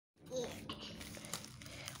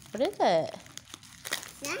What is it?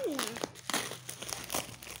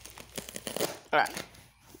 Alright.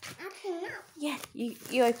 Open up. Yeah,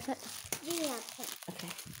 you open it. You open.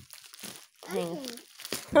 Okay. Hang on.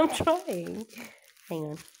 I'm trying. Hang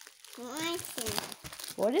on.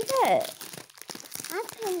 What is it?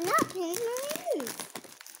 Open up in my nose.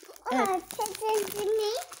 Oh, a present to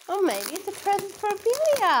me? Oh, maybe it's a present for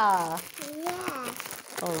Amelia. Yeah.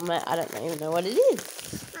 Oh, man, I don't even know what it is.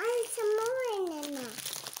 I need some more in there.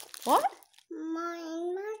 What?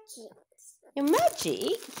 More magic. Your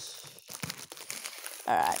magic?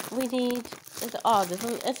 Alright, we need... there's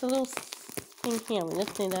a little thing here. We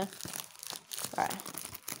just need a... Alright.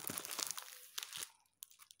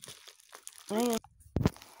 Hang on.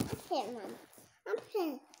 Open, Mum.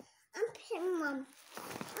 Open, Mum.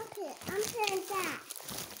 Open that.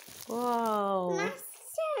 Whoa. My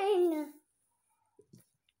turn.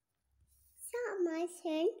 It's not my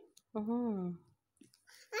turn. Mm-hmm.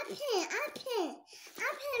 Open,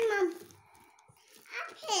 Mum.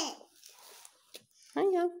 Open.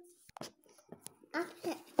 Hang on.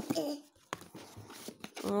 Open.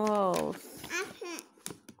 Whoa. Open.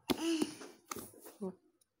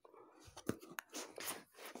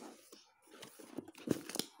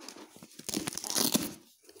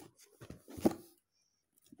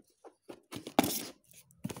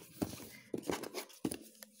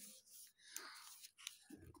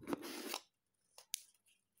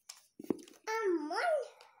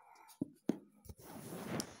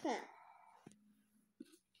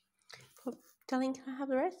 Darling, can I have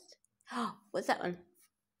the rest? Oh, what's that one?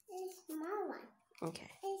 It's a small one. Okay.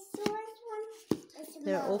 It's the first one. It's a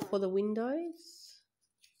They're small all for the windows.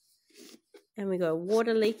 And we got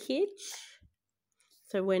water leakage.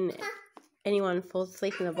 So when anyone falls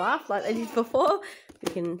asleep in the bath like they did before,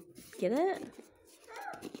 we can get it.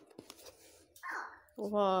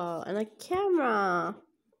 Whoa, and a camera.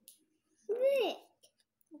 Look.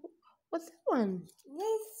 What's that one?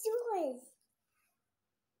 This yours.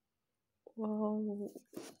 Whoa,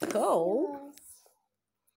 cool.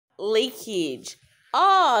 Leakage.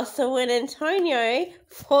 Oh, so when Antonio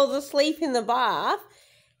falls asleep in the bath,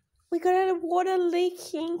 we got a water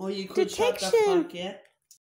leaking Oh, you could detection. shut the fuck, yeah?